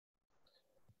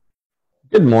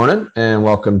Good morning and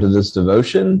welcome to this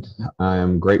devotion. I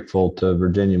am grateful to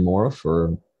Virginia Mora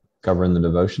for covering the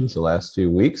devotions the last few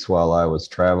weeks while I was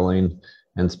traveling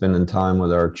and spending time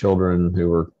with our children who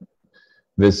were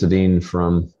visiting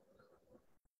from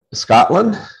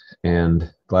Scotland,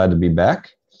 and glad to be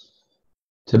back.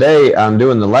 Today I'm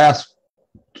doing the last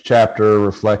chapter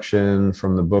reflection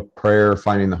from the book Prayer,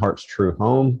 Finding the Heart's True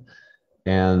Home,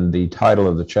 and the title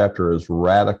of the chapter is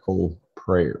Radical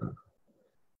Prayer.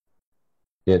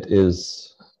 It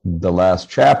is the last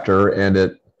chapter, and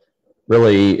it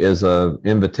really is an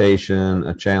invitation,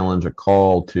 a challenge, a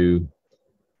call to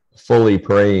fully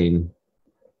praying,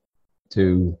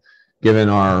 to giving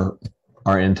our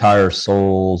entire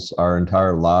souls, our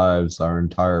entire lives, our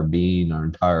entire being, our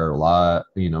entire life,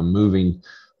 moving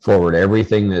forward,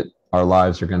 everything that our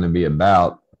lives are going to be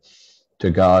about, to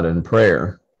God in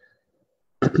prayer.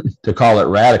 To call it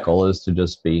radical is to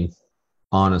just be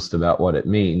honest about what it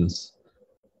means.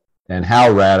 And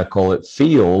how radical it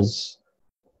feels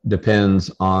depends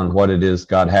on what it is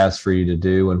God has for you to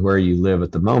do and where you live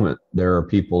at the moment. There are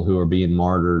people who are being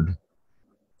martyred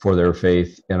for their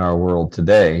faith in our world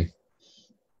today.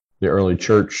 The early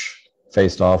church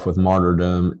faced off with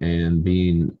martyrdom and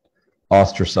being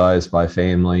ostracized by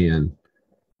family and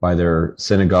by their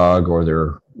synagogue or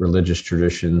their religious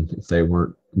tradition if they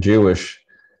weren't Jewish,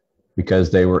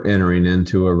 because they were entering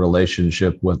into a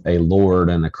relationship with a Lord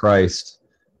and a Christ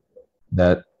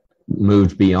that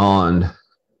moved beyond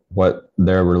what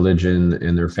their religion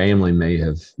and their family may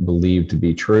have believed to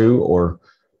be true, or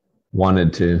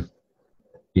wanted to,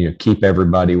 keep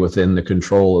everybody within the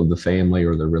control of the family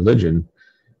or the religion.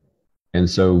 And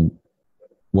so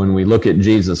when we look at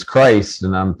Jesus Christ,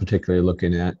 and I'm particularly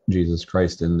looking at Jesus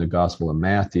Christ in the Gospel of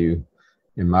Matthew,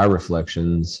 in my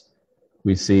reflections,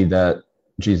 we see that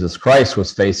Jesus Christ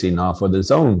was facing off with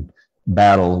his own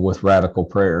battle with radical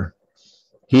prayer.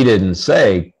 He didn't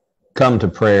say, come to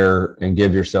prayer and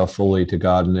give yourself fully to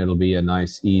God, and it'll be a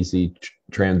nice, easy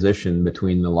transition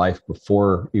between the life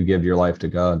before you give your life to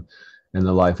God and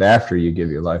the life after you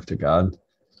give your life to God.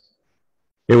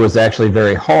 It was actually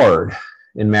very hard.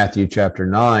 In Matthew chapter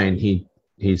 9,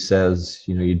 he says,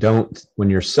 you don't, when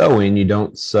you're sewing, you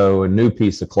don't sew a new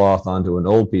piece of cloth onto an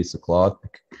old piece of cloth,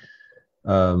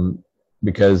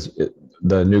 because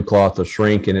the new cloth will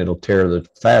shrink and it'll tear the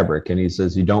fabric. And he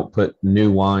says, you don't put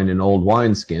new wine in old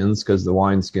wineskins because the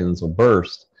wineskins will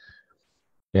burst.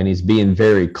 And he's being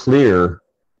very clear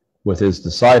with his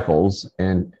disciples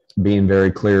and being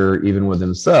very clear even with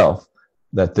himself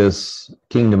that this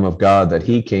kingdom of God that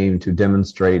he came to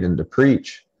demonstrate and to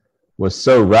preach was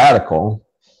so radical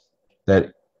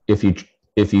that if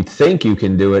you think you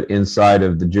can do it inside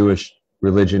of the Jewish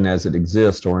religion as it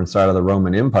exists or inside of the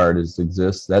Roman Empire as it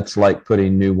exists, that's like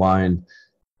putting new wine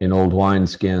in old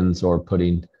wineskins or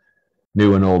putting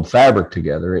new and old fabric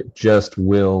together. It just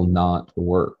will not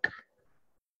work.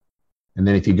 And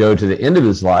then if you go to the end of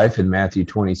his life in Matthew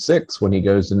 26, when he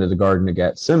goes into the Garden of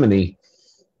Gethsemane,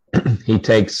 he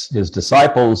takes his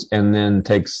disciples and then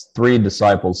takes 3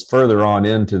 disciples further on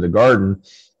into the garden,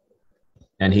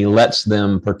 and he lets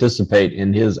them participate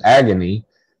in his agony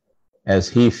as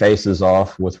he faces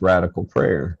off with radical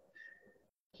prayer.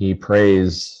 He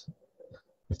prays,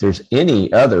 if there's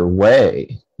any other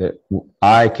way that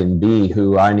I can be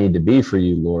who I need to be for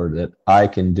you, Lord, that I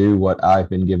can do what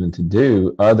I've been given to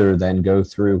do other than go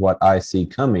through what I see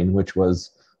coming, which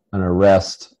was an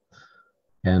arrest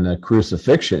and a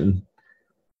crucifixion,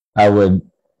 I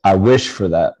wish for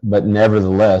that, but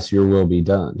nevertheless, your will be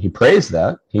done. He prays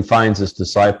that. He finds his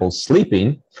disciples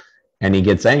sleeping and he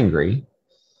gets angry.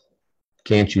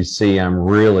 Can't you see I'm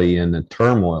really in a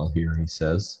turmoil here, he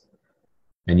says,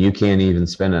 and you can't even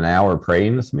spend an hour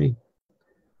praying with me?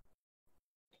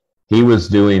 He was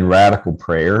doing radical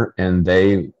prayer and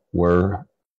they were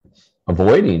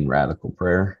avoiding radical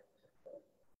prayer.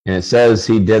 And it says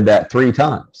he did that 3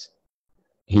 times.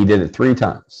 He did it 3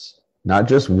 times, not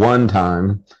just one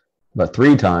time, but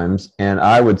 3 times. And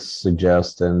I would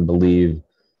suggest and believe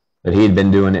that he had been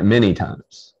doing it many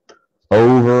times,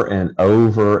 over and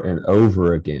over and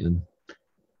over again.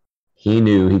 He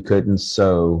knew he couldn't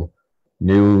sew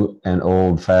new and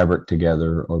old fabric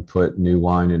together or put new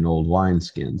wine in old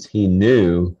wineskins. He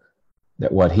knew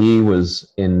that what he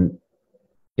was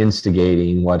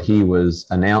instigating, what he was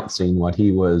announcing, what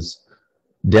he was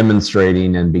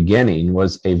demonstrating and beginning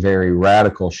was a very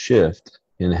radical shift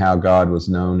in how God was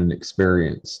known and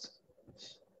experienced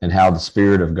and how the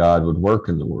Spirit of God would work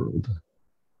in the world.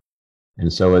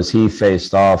 And so as he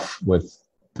faced off with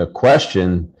the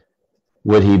question,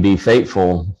 would he be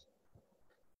faithful,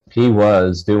 he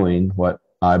was doing what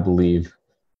I believe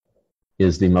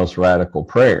is the most radical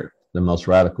prayer. the most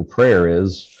radical prayer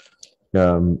is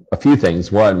a few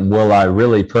things. One, will I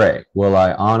really pray? Will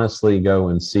I honestly go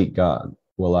and seek God?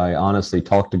 Will I honestly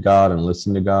talk to God and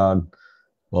listen to God?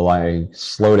 Will I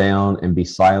slow down and be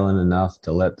silent enough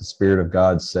to let the Spirit of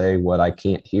God say what I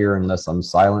can't hear unless I'm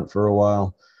silent for a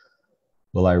while?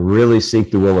 Will I really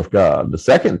seek the will of God? The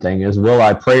second thing is, will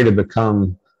I pray to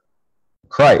become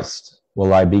Christ?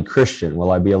 Will I be Christian?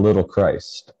 Will I be a little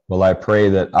Christ? Will I pray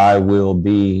that I will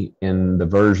be in the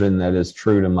version that is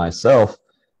true to myself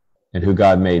and who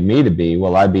God made me to be?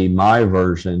 Will I be my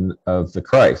version of the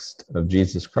Christ, of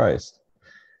Jesus Christ?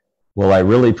 Will I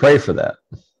really pray for that?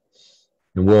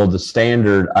 And will the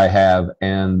standard I have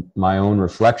and my own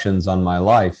reflections on my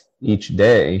life each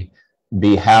day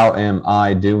be how am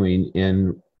I doing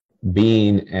in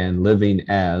being and living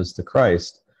as the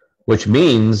Christ, which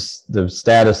means the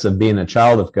status of being a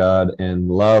child of God and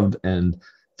loved and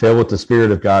filled with the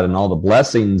Spirit of God and all the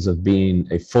blessings of being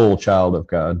a full child of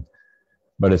God.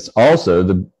 But it's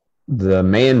also the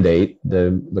mandate,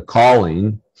 the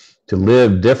calling to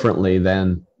live differently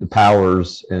than the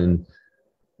powers and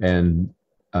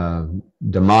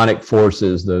demonic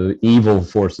forces, the evil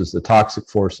forces, the toxic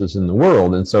forces in the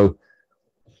world. And so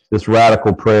this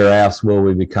radical prayer asks, will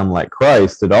we become like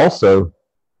Christ? It also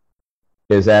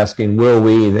is asking, will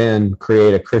we then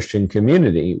create a Christian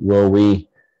community? Will we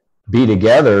be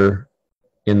together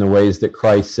in the ways that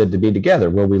Christ said to be together?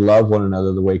 Will we love one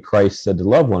another the way Christ said to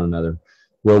love one another?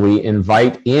 Will we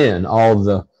invite in all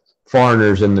the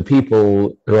foreigners and the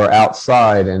people who are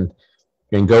outside and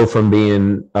go from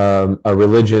being a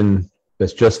religion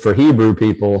that's just for Hebrew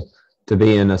people to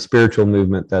being a spiritual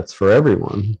movement that's for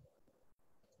everyone?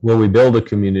 Will we build a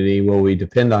community? Will we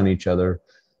depend on each other?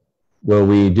 Will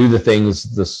we do the things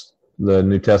the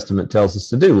New Testament tells us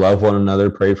to do? Love one another,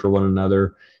 pray for one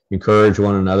another, encourage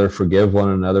one another, forgive one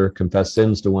another, confess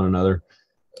sins to one another.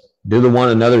 Do the one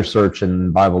another search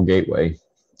in Bible Gateway.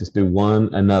 Just do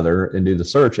one another and do the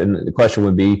search. And the question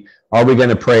would be, are we going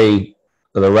to pray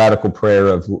the radical prayer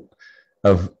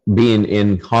of being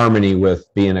in harmony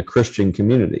with being a Christian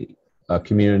community, a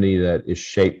community that is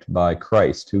shaped by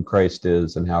Christ, who Christ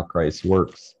is and how Christ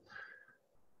works?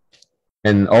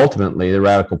 And ultimately, the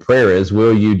radical prayer is,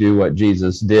 will you do what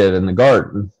Jesus did in the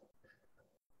garden?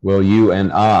 Will you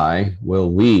and I,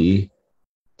 will we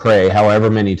pray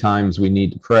however many times we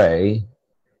need to pray,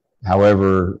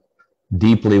 however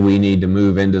deeply we need to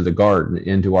move into the garden,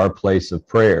 into our place of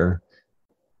prayer?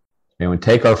 And we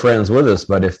take our friends with us,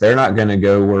 but if they're not going to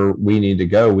go where we need to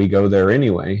go, we go there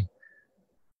anyway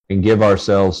and give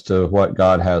ourselves to what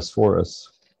God has for us.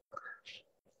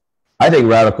 I think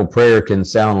radical prayer can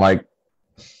sound like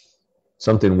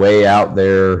something way out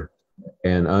there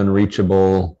and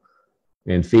unreachable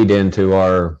and feed into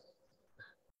our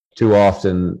too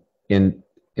often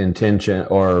intention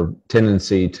or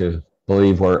tendency to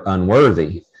believe we're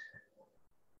unworthy.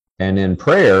 And in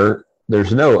prayer,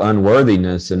 there's no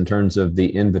unworthiness in terms of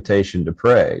the invitation to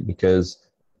pray, because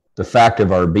the fact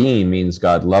of our being means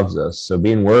God loves us. So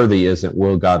being worthy isn't,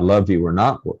 will God love you or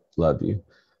not love you?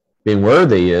 Being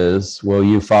worthy is, will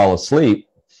you fall asleep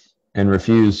and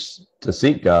refuse to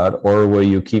seek God, or will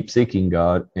you keep seeking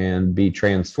God and be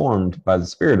transformed by the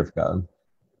Spirit of God?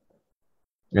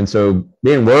 And so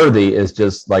being worthy is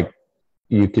just like,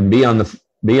 you can be on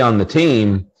the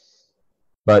team,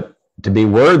 but to be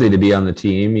worthy to be on the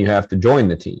team, you have to join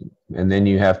the team, and then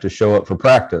you have to show up for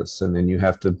practice, and then you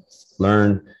have to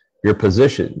learn your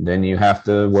position, then you have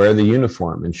to wear the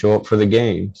uniform and show up for the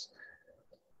games.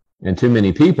 And too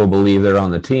many people believe they're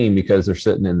on the team because they're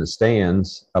sitting in the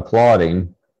stands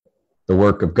applauding the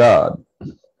work of God.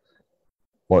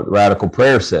 What radical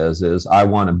prayer says is, I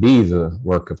want to be the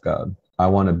work of God. I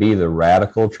want to be the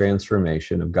radical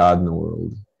transformation of God in the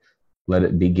world. Let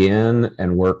it begin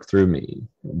and work through me.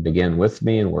 Begin with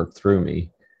me and work through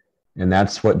me. And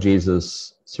that's what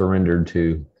Jesus surrendered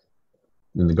to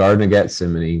in the Garden of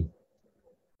Gethsemane.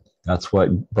 That's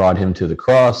what brought him to the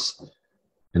cross.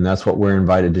 And that's what we're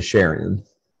invited to share in.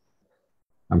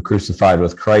 I'm crucified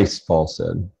with Christ, Paul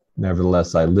said.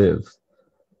 Nevertheless, I live.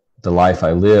 The life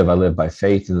I live by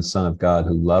faith in the Son of God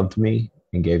who loved me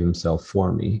and gave himself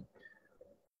for me.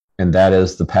 And that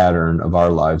is the pattern of our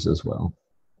lives as well.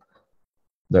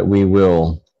 That we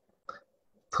will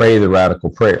pray the radical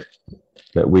prayer,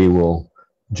 that we will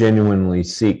genuinely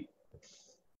seek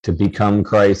to become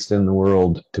Christ in the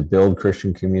world, to build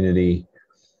Christian community,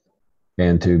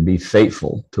 and to be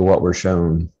faithful to what we're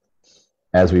shown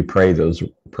as we pray those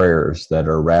prayers that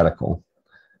are radical.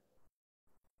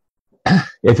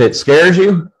 If it scares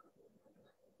you,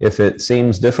 if it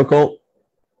seems difficult,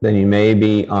 then you may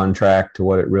be on track to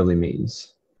what it really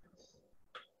means.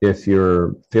 if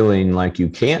you're feeling like you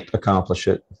can't accomplish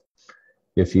it,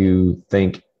 if you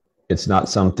think it's not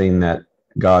something that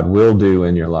God will do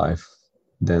in your life,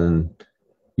 then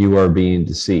you are being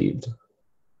deceived.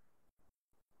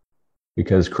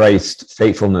 Because Christ's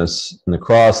faithfulness in the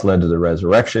cross led to the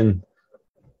resurrection.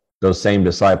 Those same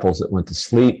disciples that went to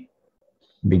sleep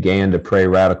began to pray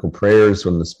radical prayers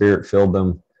when the Spirit filled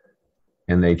them,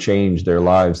 and they changed their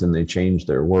lives and they changed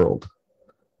their world.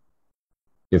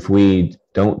 If we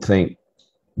don't think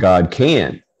God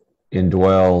can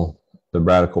indwell the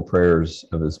radical prayers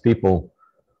of his people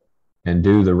and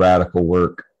do the radical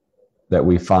work that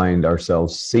we find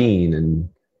ourselves seeing and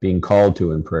being called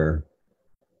to in prayer,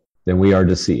 then we are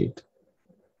deceived.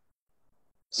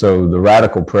 So the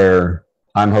radical prayer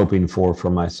I'm hoping for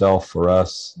myself, for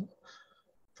us,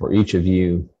 for each of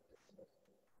you,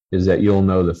 is that you'll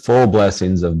know the full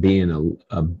blessings of being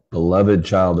a beloved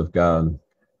child of God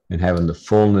and having the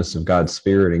fullness of God's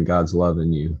Spirit and God's love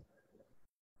in you,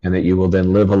 and that you will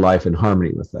then live a life in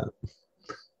harmony with that.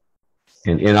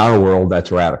 And in our world,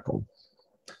 that's radical.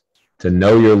 To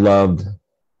know you're loved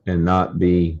and not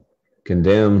be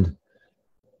condemned,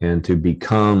 and to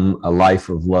become a life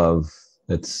of love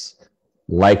that's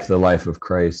like the life of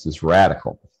Christ is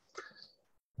radical.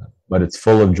 But it's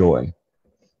full of joy.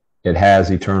 It has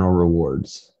eternal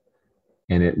rewards.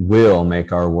 And it will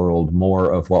make our world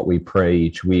more of what we pray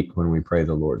each week when we pray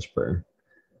the Lord's Prayer.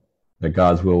 That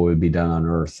God's will would be done on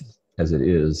earth as it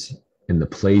is in the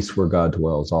place where God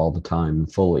dwells all the time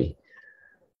fully,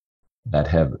 that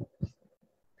heaven.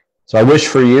 So I wish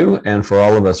for you and for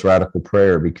all of us radical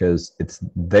prayer, because it's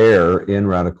there in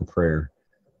radical prayer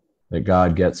that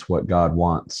God gets what God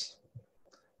wants.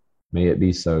 May it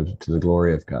be so to the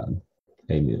glory of God.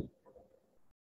 Amen.